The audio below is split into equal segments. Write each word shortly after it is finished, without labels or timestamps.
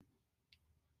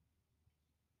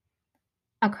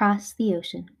Across the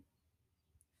ocean,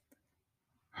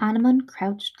 Hanuman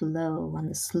crouched low on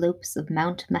the slopes of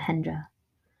Mount Mahendra,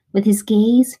 with his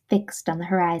gaze fixed on the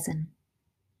horizon,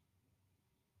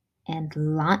 and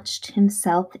launched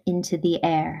himself into the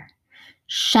air.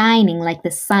 Shining like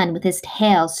the sun, with his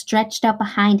tail stretched out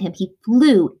behind him, he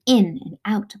flew in and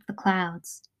out of the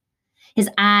clouds. His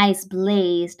eyes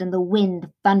blazed, and the wind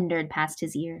thundered past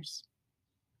his ears.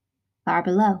 Far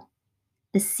below,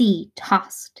 the sea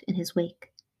tossed in his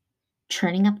wake,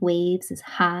 churning up waves as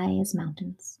high as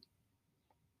mountains.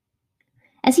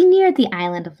 As he neared the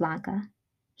island of Lanka,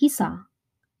 he saw,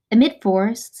 amid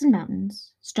forests and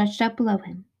mountains stretched out below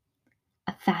him,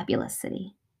 a fabulous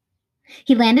city.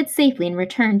 He landed safely and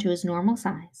returned to his normal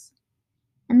size,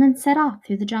 and then set off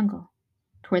through the jungle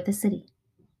toward the city.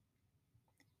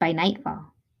 By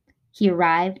nightfall, he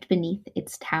arrived beneath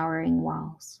its towering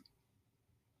walls.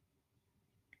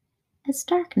 As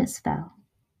darkness fell,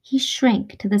 he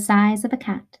shrank to the size of a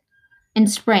cat and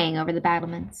sprang over the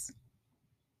battlements.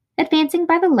 Advancing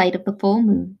by the light of the full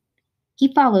moon,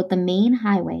 he followed the main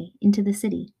highway into the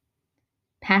city,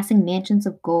 passing mansions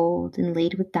of gold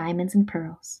inlaid with diamonds and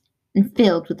pearls, and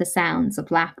filled with the sounds of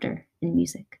laughter and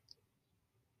music.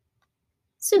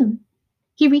 Soon,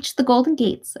 he reached the golden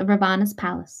gates of Ravana's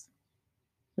palace,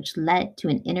 which led to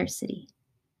an inner city,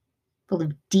 full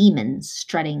of demons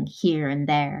strutting here and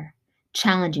there,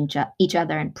 challenging each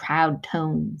other in proud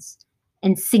tones,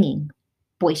 and singing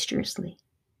boisterously.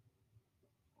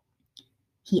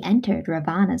 He entered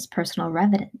Ravana's personal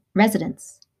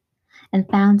residence and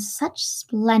found such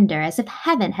splendor as if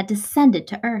heaven had descended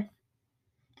to earth.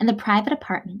 In the private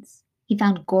apartments, he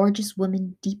found gorgeous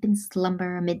women deep in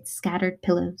slumber amid scattered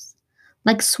pillows,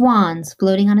 like swans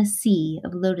floating on a sea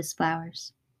of lotus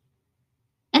flowers.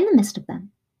 In the midst of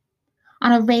them,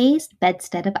 on a raised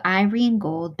bedstead of ivory and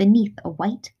gold beneath a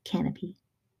white canopy,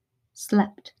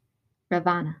 slept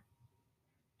Ravana,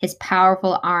 his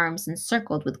powerful arms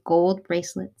encircled with gold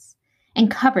bracelets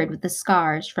and covered with the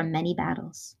scars from many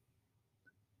battles.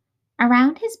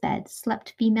 Around his bed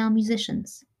slept female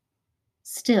musicians,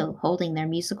 still holding their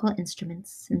musical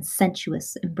instruments in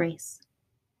sensuous embrace.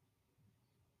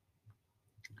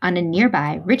 On a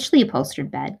nearby, richly upholstered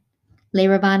bed lay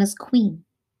Ravana's queen,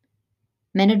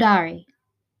 Menodari,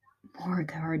 more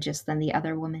gorgeous than the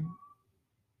other woman.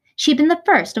 She had been the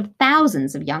first of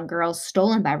thousands of young girls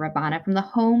stolen by Ravana from the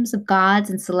homes of gods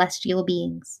and celestial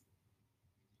beings.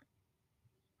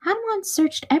 Hanuman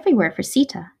searched everywhere for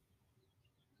Sita,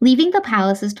 leaving the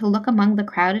palaces to look among the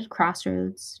crowded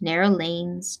crossroads, narrow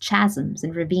lanes, chasms,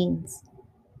 and ravines.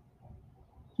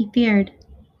 He feared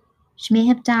she may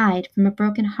have died from a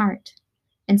broken heart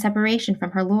and separation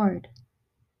from her lord,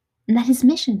 and that his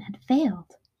mission had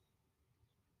failed.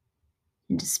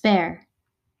 In despair,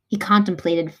 he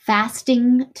contemplated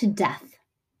fasting to death.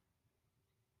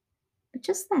 But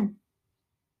just then,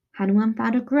 Hanuman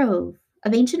found a grove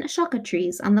of ancient ashoka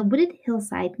trees on the wooded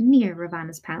hillside near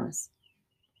Ravana's palace.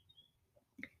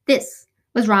 This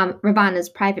was Ravana's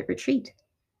private retreat,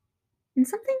 and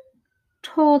something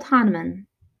told Hanuman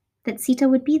that Sita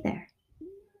would be there.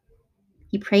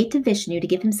 He prayed to Vishnu to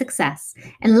give him success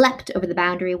and leapt over the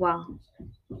boundary wall.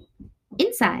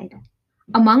 Inside,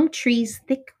 among trees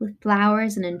thick with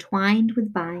flowers and entwined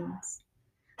with vines,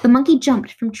 the monkey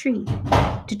jumped from tree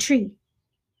to tree,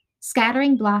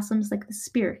 scattering blossoms like the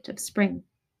spirit of spring.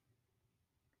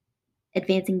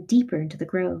 Advancing deeper into the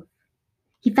grove,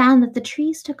 he found that the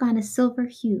trees took on a silver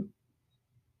hue,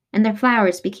 and their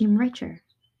flowers became richer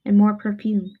and more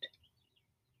perfumed.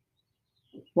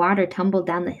 Water tumbled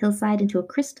down the hillside into a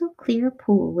crystal clear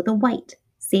pool with a white,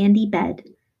 sandy bed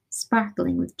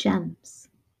sparkling with gems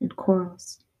and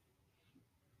corals.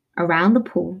 Around the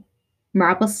pool,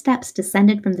 marble steps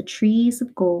descended from the trees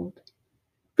of gold,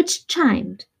 which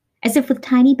chimed as if with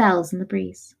tiny bells in the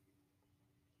breeze.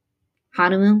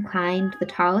 Hanuman climbed the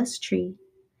tallest tree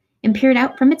and peered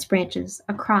out from its branches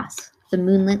across the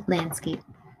moonlit landscape.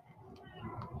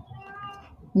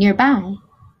 Nearby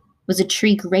was a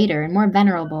tree greater and more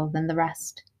venerable than the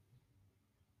rest.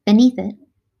 Beneath it,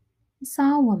 he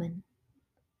saw a woman,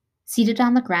 seated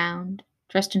on the ground,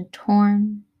 dressed in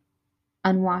torn,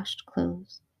 unwashed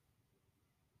clothes.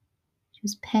 She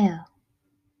was pale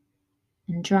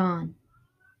and drawn,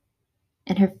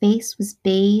 and her face was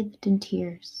bathed in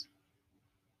tears.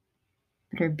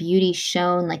 But her beauty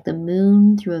shone like the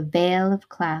moon through a veil of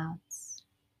clouds.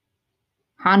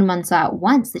 Hanuman saw at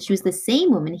once that she was the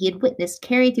same woman he had witnessed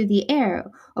carried through the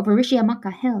air over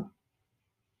Rishyamukha hill.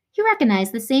 He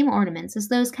recognized the same ornaments as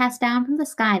those cast down from the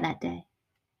sky that day,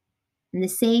 and the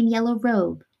same yellow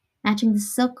robe matching the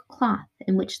silk cloth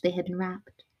in which they had been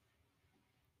wrapped.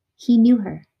 He knew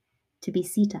her to be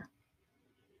Sita.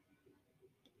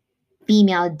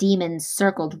 Female demons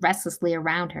circled restlessly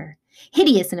around her,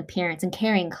 hideous in appearance and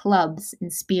carrying clubs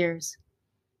and spears.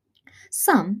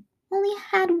 Some only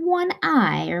had one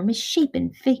eye or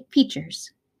misshapen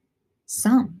features.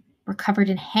 Some were covered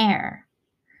in hair.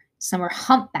 Some were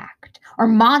humpbacked or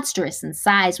monstrous in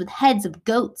size with heads of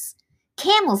goats,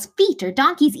 camels' feet, or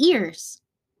donkeys' ears.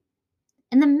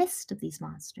 In the midst of these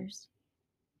monsters,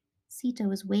 Sita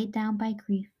was weighed down by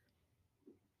grief,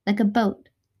 like a boat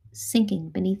sinking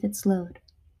beneath its load.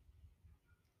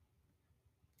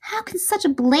 How can such a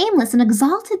blameless and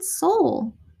exalted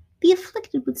soul be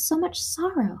afflicted with so much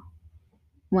sorrow?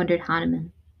 Wondered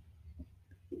Hanuman.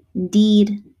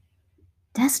 Indeed,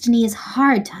 destiny is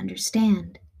hard to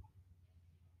understand.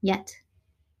 Yet,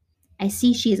 I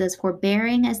see she is as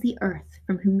forbearing as the earth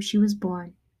from whom she was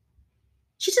born.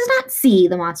 She does not see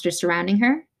the monsters surrounding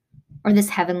her, or this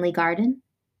heavenly garden.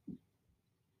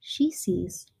 She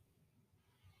sees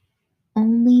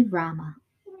only Rama.